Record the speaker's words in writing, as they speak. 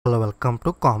Welcome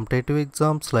to competitive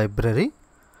exams library.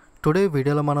 Today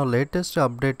వీడియోలో మనం latest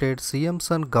updated CMs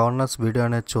and governors video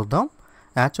అనేది చూద్దాం.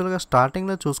 యాక్చువల్గా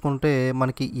స్టార్టింగ్లో చూసుకుంటే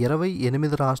మనకి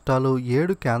 28 రాష్ట్రాలు,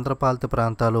 7 కేంద్రపాలిత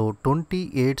ప్రాంతాలు,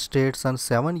 28 స్టేట్స్ అండ్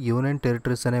 7 యూనియన్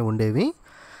టెరిటరీస్ అనేవి ఉండేవి.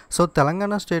 సో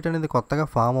తెలంగాణ స్టేట్ అనేది కొత్తగా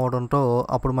ఫామ్ అవడంతో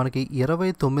అప్పుడు మనకి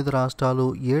 29 రాష్ట్రాలు,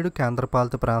 7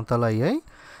 కేంద్రపాలిత ప్రాంతాలు అయ్యాయి.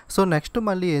 సో నెక్స్ట్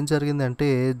మళ్ళీ ఏం జరిగిందంటే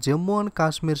జమ్మూ అండ్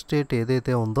కాశ్మీర్ స్టేట్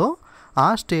ఏదైతే ఉందో ఆ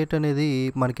స్టేట్ అనేది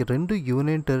మనకి 2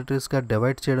 యూనియన్ టెరిటరీస్గా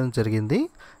డివైడ్ చేయడం జరిగింది.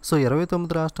 సో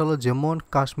 29 రాష్ట్రాల్లో జమ్మూ అండ్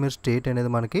కాశ్మీర్ స్టేట్ అనేది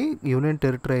మనకి యూనియన్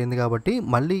టెరిటరీ అయింది కాబట్టి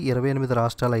మళ్ళీ 28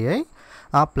 రాష్ట్రాలు అయ్యాయి.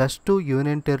 ఆ +2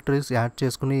 యూనియన్ టెరిటరీస్ యాడ్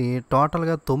చేసుకుని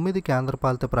టోటల్గా 9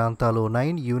 కేంద్రపాలిత ప్రాంతాలు,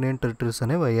 9 యూనియన్ టెరిటరీస్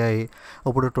అనేవి అయ్యాయి.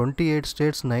 ఇప్పుడు 28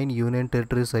 స్టేట్స్, 9 యూనియన్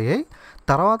టెరిటరీస్ అయ్యాయి.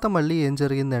 తర్వాత మళ్ళీ ఏం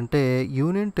జరిగిందంటే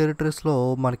యూనియన్ టెరిటరీస్లో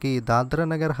మనకి దాద్రా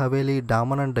నగర్ హవేలీ,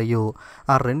 డామన్ అండ్ డయ్యూ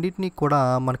ఆ రెండింటినీ కూడా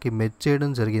మనకి మెర్జ్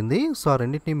చేయడం జరిగింది. సో ఆ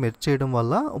రెండింటిని మెర్జ్ చేయడం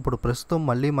వల్ల ఇప్పుడు ప్రస్తుతం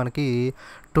మళ్ళీ మనకి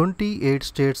 28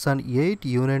 స్టేట్స్ అండ్ 8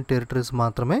 యూనియన్ టెరిటరీస్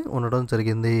మాత్రమే ఉండడం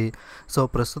జరిగింది. సో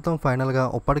ప్రస్తుతం ఫైనల్గా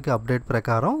ఇప్పటికి అప్డేట్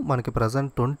ప్రకారం మనకి present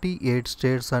 28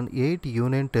 states and 8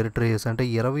 union territories అంటే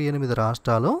 28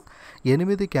 రాష్ట్రాలు,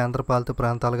 8 కేంద్రపాలిత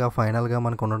ప్రాంతాలుగా ఫైనల్గా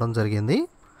మనకు ఉండడం జరిగింది.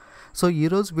 సో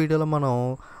ఈరోజు వీడియోలో మనం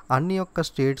అన్ని యొక్క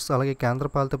స్టేట్స్ అలాగే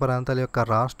కేంద్రపాలిత ప్రాంతాల యొక్క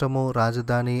రాష్ట్రము,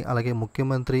 రాజధాని, అలాగే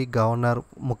ముఖ్యమంత్రి, గవర్నర్,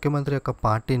 ముఖ్యమంత్రి యొక్క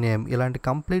పార్టీ నేమ్ ఇలాంటి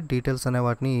కంప్లీట్ డీటెయిల్స్ అనే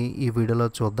వాటిని ఈ వీడియోలో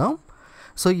చూద్దాం.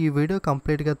 సో ఈ వీడియో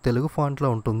కంప్లీట్గా తెలుగు ఫాంట్లో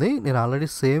ఉంటుంది. నేను ఆల్రెడీ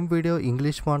సేమ్ వీడియో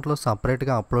ఇంగ్లీష్ ఫాంట్లో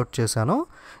సపరేట్గా అప్లోడ్ చేశాను.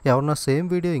 ఎవరన్నా సేమ్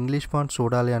వీడియో ఇంగ్లీష్ ఫాంట్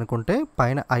చూడాలి అనుకుంటే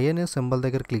పైన ఐఎన్ఏ సింబల్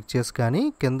దగ్గర క్లిక్ చేసి కానీ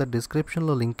కింద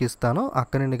డిస్క్రిప్షన్లో లింక్ ఇస్తాను,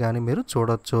 అక్కడి నుండి కానీ మీరు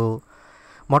చూడొచ్చు.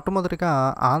 మొట్టమొదటిగా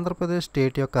ఆంధ్రప్రదేశ్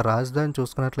స్టేట్ యొక్క రాజధాని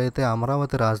చూసుకున్నట్లయితే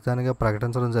అమరావతి రాజధానిగా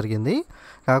ప్రకటించడం జరిగింది.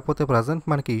 కాకపోతే ప్రజెంట్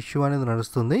మనకి ఇష్యూ అనేది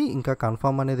నడుస్తుంది, ఇంకా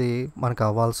కన్ఫర్మ్ అనేది మనకు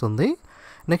అవ్వాల్సి ఉంది.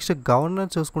 నెక్స్ట్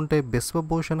గవర్నర్ చూసుకుంటే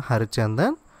బిశ్వభూషణ్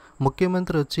హరిచందన్,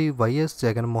 ముఖ్యమంత్రి వచ్చి YS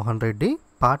Jaganmohan Reddy,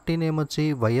 party name వచ్చి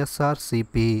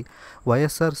వైఎస్ఆర్సిపి.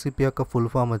 వైఎస్ఆర్సిపి యొక్క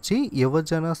ఫుల్ ఫామ్ వచ్చి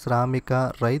యువజన శ్రామిక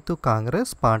రైతు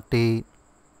Congress party.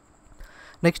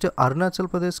 Next Arunachal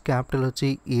Pradesh capital వచ్చి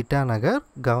ఈటానగర్,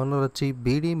 గవర్నర్ వచ్చి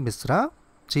బిడి మిశ్రా,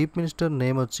 చీఫ్ మినిస్టర్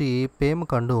నేమ్ వచ్చి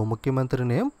పేమకండు, ముఖ్యమంత్రి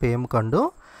నేమ్ పేమకండు,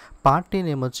 పార్టీ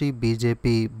నేమ్ వచ్చి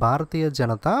BJP Bharatiya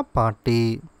Janata party.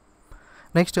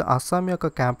 Next Assam యొక్క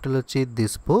క్యాపిటల్ వచ్చి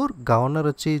దిస్పూర్, గవర్నర్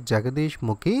వచ్చి జగదీష్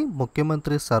ముఖి,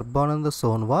 ముఖ్యమంత్రి Sarbananda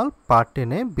Sonowal, party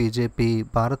name BJP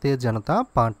Bharatiya Janata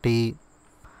party.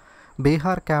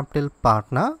 Bihar capital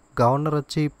Patna, governor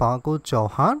వచ్చి పాకు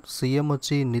చౌహాన్, సీఎం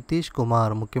వచ్చి నితీష్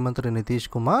కుమార్, ముఖ్యమంత్రి Nitish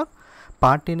Kumar,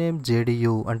 party name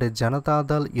JDU అంటే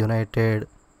జనతాదళ్ యునైటెడ్.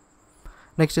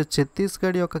 నెక్స్ట్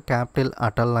ఛత్తీస్గఢ్ యొక్క క్యాపిటల్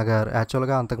అటల్ నగర్.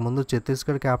 యాక్చువల్గా అంతకుముందు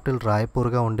ఛత్తీస్గఢ్ క్యాపిటల్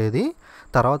రాయ్పూర్గా ఉండేది,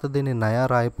 తర్వాత దీన్ని నయా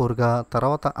రాయ్పూర్గా,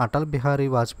 తర్వాత అటల్ బిహారీ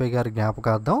వాజ్పేయి గారి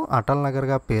జ్ఞాపకార్థం అటల్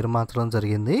నగర్గా పేరు మార్చడం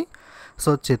జరిగింది.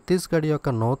 సో ఛత్తీస్గఢ్ యొక్క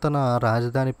నూతన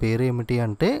రాజధాని పేరు ఏమిటి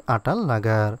అంటే అటల్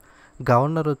నగర్.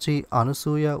 గవర్నర్ వచ్చి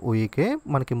అనసూయ ఉయికే,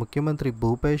 మనకి ముఖ్యమంత్రి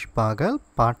Bhupesh బాగల్,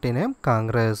 party name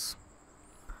Congress.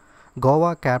 Goa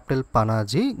capital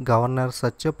Panaji, governor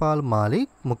Satyapal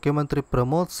Malik, ముఖ్యమంత్రి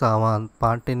Pramod Sawant,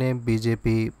 party name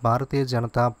BJP Bharatiya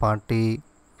Janata party.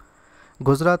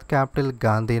 Gujarat capital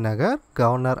Gandhinagar,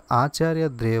 governor ఆచార్య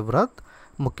దేవ్వ్రత్,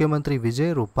 ముఖ్యమంత్రి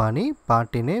Vijay Rupani,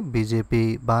 party name BJP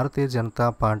Bharatiya Janata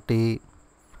party.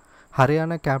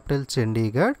 Haryana capital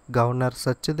Chandigarh, governor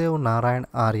Satyadev Narayan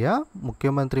Arya,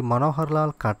 ముఖ్యమంత్రి Manohar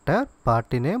Lal Khattar,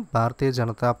 party name Bharatiya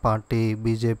Janata party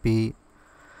BJP.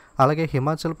 అలాగే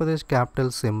హిమాచల్ ప్రదేశ్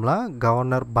క్యాపిటల్ సిమ్లా,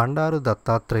 గవర్నర్ బండారు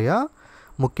దత్తాత్రేయ,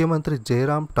 ముఖ్యమంత్రి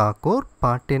Jayaram Thakur,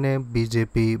 party name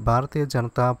BJP Bharatiya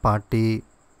Janata party.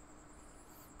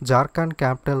 Jharkhand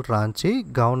capital Ranchi,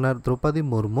 governor Draupadi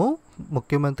Murmu,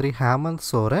 ముఖ్యమంత్రి హేమంత్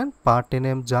సోరెన్, పార్టీ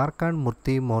నేమ్ జార్ఖండ్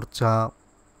ముక్తి మోర్చా.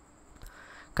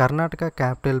 కర్ణాటక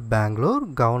క్యాపిటల్ బెంగళూరు,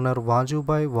 గవర్నర్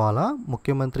వాజుభాయ్ వాలా,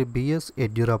 ముఖ్యమంత్రి BS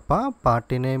Yediyurappa,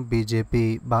 party name BJP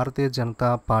Bharatiya Janata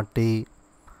party.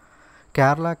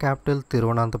 Kerala capital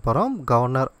Thiruvananthapuram,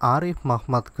 governor Arif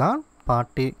Mohammad Khan,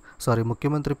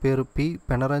 ముఖ్యమంత్రి పేరు P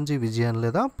పెనరంజి Vijayan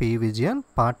లేదా P Vijayan,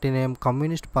 party name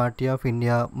communist party of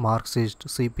India Marxist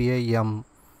CPIM.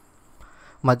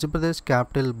 Madhya Pradesh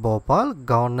capital Bhopal,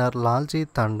 governor Lalji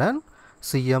Tandon,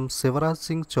 CM Shivraj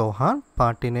Singh Chauhan,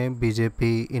 party name BJP.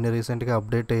 ఈయన రీసెంట్గా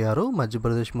update అయ్యారు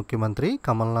మధ్యప్రదేశ్ ముఖ్యమంత్రి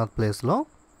కమల్నాథ్ ప్లేస్లో.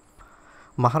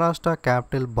 Maharashtra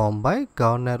capital Bombay,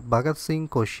 governor Bhagat Singh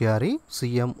Koshyari,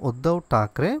 CM Uddhav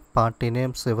Thackeray, party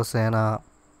name Shiv Sena.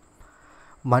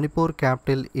 Manipur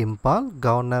capital Imphal,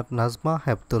 governor Najma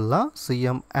Heptulla,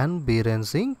 CM N Biren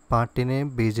Singh, party name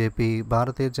BJP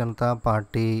Bharatiya Janata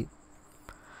party.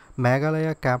 Meghalaya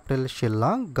capital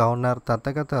Shillong, governor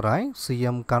తథగత Roy,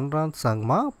 CM కన్రాడ్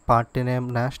Sangma, party name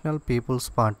national peoples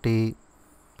party.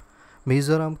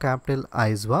 Mizoram capital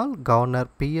Aizawl, governor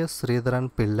PS Sridharan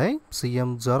Pillai,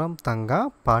 CM Zoram తంగా,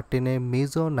 party name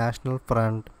Mizo national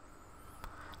front.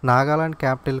 Nagaland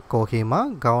capital Kohima,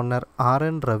 governor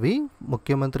RN Ravi,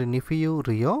 ముఖ్యమంత్రి Neiphiu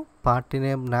Rio, party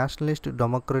name Nationalist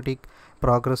democratic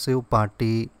progressive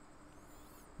party.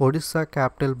 Odisha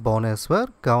capital Bhubaneswar,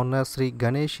 governor Shri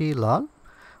Ganeshi Lal,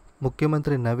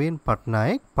 ముఖ్యమంత్రి Naveen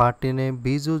Patnaik, party name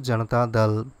Bizu Janata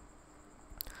Dal.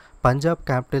 Punjab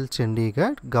capital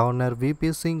Chandigarh, governor VP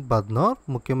Singh Badnore,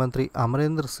 ముఖ్యమంత్రి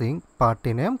Amarendra Singh,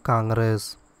 party name Congress.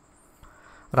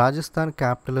 Rajasthan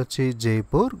capital వచ్చి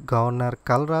Jaipur, governor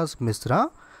Kalraj Mishra,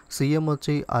 CM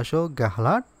వచ్చి Ashok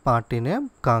Gehlot, party name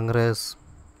Congress.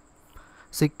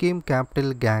 Sikkim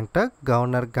capital Gangtok,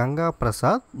 governor Ganga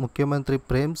Prasad, ముఖ్యమంత్రి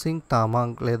ప్రేమ్ సింగ్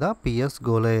తామాంగ్ లేదా PS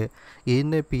గోలే,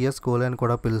 ఈయన్నే PS గోలే అని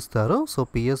కూడా పిలుస్తారు. సో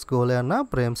పిఎస్ గోలే అన్న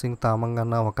ప్రేమ్ సింగ్ తామాంగ్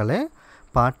అన్న ఒకలే,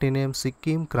 party name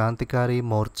Sikkim Krantikari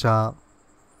Morcha.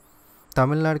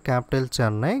 Tamil Nadu capital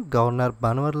Chennai, governor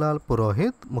Banwarlal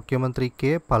Purohit, ముఖ్యమంత్రి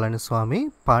K Palaniswami,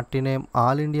 party name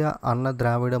all India అన్న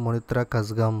ద్రావిడ మునిత్ర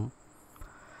కజగం.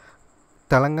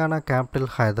 తెలంగాణ క్యాపిటల్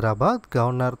హైదరాబాద్,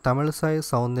 గవర్నర్ తమిళసై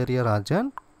సౌందర్య రాజన్,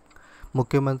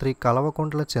 ముఖ్యమంత్రి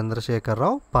Kalvakuntla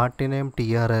Chandrashekar Rao, party name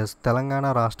TRS Telangana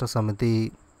రాష్ట్ర సమితి.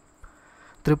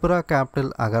 Tripura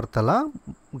capital Agartala,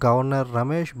 governor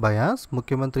Ramesh bias,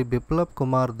 ముఖ్యమంత్రి Biplab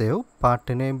Kumar Dev,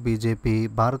 party name BJP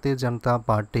Bharatiya Janata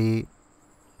party.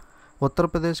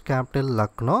 Uttar Pradesh capital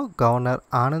Lucknow, governor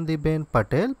Anandiben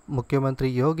Patel, ముఖ్యమంత్రి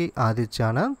యోగి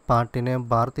Adityanand, party name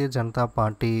Bharatiya Janata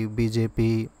party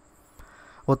BJP.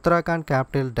 Uttarakhand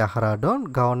capital Dehradun,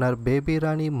 governor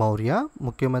Baby Rani Maurya,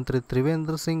 ముఖ్యమంత్రి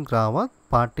Trivendra Singh Rawat,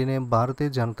 party name Bharatiya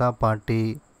Janata party.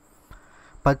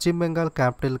 పశ్చిమ Bengal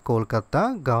capital Kolkata,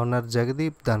 governor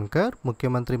Jagdeep Dhankhar,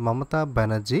 ముఖ్యమంత్రి Mamata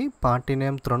Banerjee, party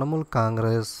name Trinamool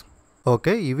Congress.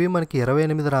 Okay, ఇవి మనకి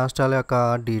 28 రాష్ట్రాల యొక్క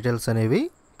డీటెయిల్స్ అనేవి.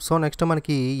 సో నెక్స్ట్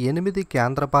మనకి 8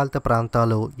 కేంద్రపాలిత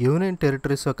ప్రాంతాలు యూనియన్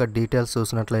టెరిటరీస్ యొక్క డీటెయిల్స్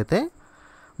చూసినట్లయితే,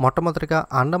 మొట్టమొదటిగా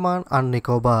అండమాన్ అండ్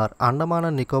నికోబార్. అండమాన్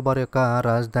అండ్ నికోబార్ యొక్క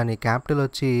రాజధాని క్యాపిటల్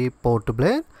వచ్చి పోర్ట్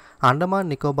బ్లేర్.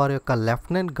 అండమాన్ నికోబార్ యొక్క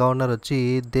లెఫ్టినెంట్ గవర్నర్ వచ్చి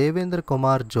దేవేంద్ర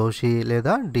కుమార్ జోషి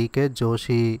లేదా డికే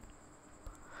జోషి.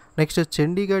 నెక్స్ట్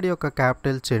చండీగఢ్ యొక్క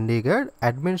క్యాపిటల్ చండీగఢ్,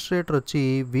 అడ్మినిస్ట్రేటర్ వచ్చి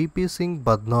విపి సింగ్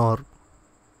బద్నోర్.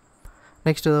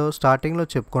 నెక్స్ట్ స్టార్టింగ్లో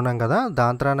చెప్పుకున్నాం కదా,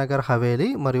 దాద్రానగర్ హవేలీ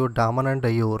మరియు డామన్ అండ్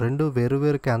డయ్యూ రెండు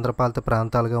వేరువేరు కేంద్రపాలిత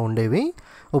ప్రాంతాలుగా ఉండేవి.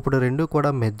 ఇప్పుడు రెండు కూడా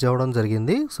మెర్జ్ అవ్వడం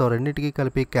జరిగింది. సో రెండింటికి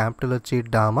కలిపి క్యాపిటల్ వచ్చి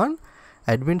డామన్,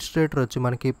 అడ్మినిస్ట్రేటర్ వచ్చి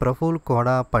మనకి ప్రఫుల్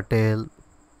కోడా పటేల్.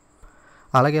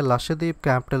 అలాగే లక్షద్వీప్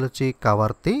క్యాపిటల్ వచ్చి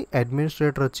కవర్తి,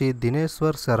 అడ్మినిస్ట్రేటర్ వచ్చి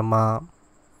దినేశ్వర్ శర్మ.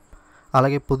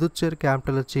 అలాగే పుదుచ్చేరి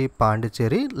క్యాపిటల్ వచ్చి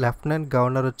పాండిచేరి, లెఫ్టినెంట్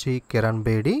గవర్నర్ వచ్చి కిరణ్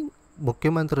బేడి,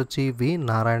 ముఖ్యమంత్రి వచ్చి వి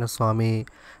నారాయణ స్వామి,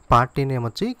 పార్టీ నేమ్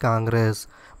వచ్చి కాంగ్రెస్.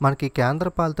 మనకి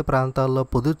కేంద్రపాలిత ప్రాంతాల్లో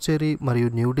పుదుచ్చేరి మరియు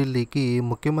న్యూఢిల్లీకి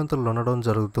ముఖ్యమంత్రులు ఉండడం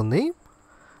జరుగుతుంది.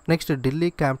 Next Delhi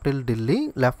capital Delhi,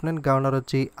 lieutenant governor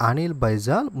వచ్చి అనిల్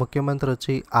బైజాల్, ముఖ్యమంత్రి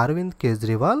వచ్చి అరవింద్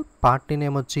కేజ్రీవాల్, పార్టీ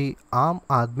నేమ్ వచ్చి Aam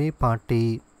Aadmi party.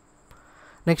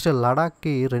 Next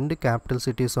లడాఖ్కి 2 capital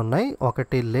cities ఉన్నాయి,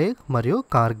 ఒకటి లేహ్ మరియు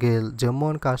కార్గిల్. జమ్మూ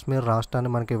అండ్ కాశ్మీర్ రాష్ట్రాన్ని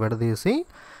మనకి విడదీసి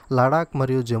లడాక్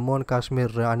మరియు జమ్మూ అండ్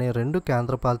కాశ్మీర్ అనే 2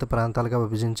 కేంద్రపాలిత ప్రాంతాలుగా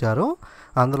విభజించారు.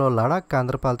 అందులో లడాక్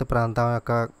కేంద్రపాలిత ప్రాంతం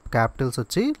యొక్క క్యాపిటల్స్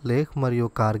వచ్చి లేహ్ మరియు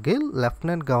కార్గిల్,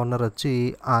 లెఫ్టినెంట్ గవర్నర్ వచ్చి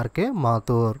ఆర్కే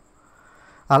మాథూర్.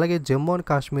 అలాగే జమ్మూ అండ్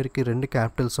కాశ్మీర్కి 2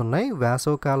 క్యాపిటల్స్ ఉన్నాయి.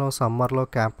 వేసవకాలం సమ్మర్లో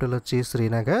క్యాపిటల్ వచ్చి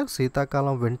శ్రీనగర్,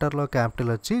 శీతాకాలం వింటర్లో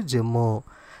క్యాపిటల్ వచ్చి జమ్మూ,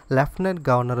 లెఫ్టినెంట్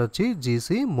గవర్నర్ వచ్చి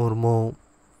జీసీ ముర్ము.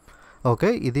 ఓకే,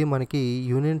 ఇది మనకి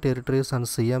యూనియన్ టెరిటరీస్ అండ్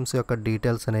సీఎంస్ యొక్క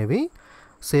డీటెయిల్స్ అనేవి.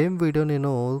 సేమ్ వీడియో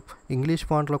నేను ఇంగ్లీష్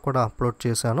ఫాంట్లో కూడా అప్లోడ్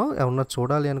చేశాను. ఏమన్నా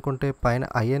చూడాలి అనుకుంటే పైన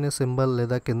ఐఎన్ఏ సింబల్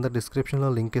లేదా కింద డిస్క్రిప్షన్లో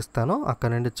లింక్ ఇస్తాను, అక్కడ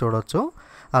నుండి చూడొచ్చు.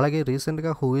 అలాగే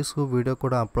రీసెంట్గా హూ ఈస్ హూ వీడియో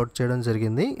కూడా అప్లోడ్ చేయడం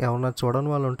జరిగింది. ఏమన్నా చూడని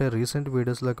వాళ్ళు ఉంటే రీసెంట్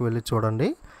వీడియోస్లోకి వెళ్ళి చూడండి.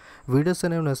 వీడియోస్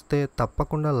అనేవి నచ్చితే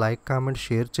తప్పకుండా లైక్, కామెంట్,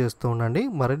 షేర్ చేస్తూ ఉండండి.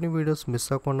 మరిన్ని వీడియోస్ మిస్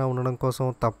అవ్వకుండా ఉండడం కోసం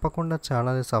తప్పకుండా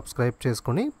ఛానల్ని సబ్స్క్రైబ్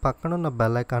చేసుకుని పక్కనున్న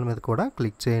బెల్ ఐకాన్ మీద కూడా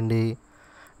క్లిక్ చేయండి.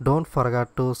 Don't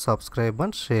forget to subscribe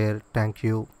and share. Thank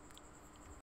you.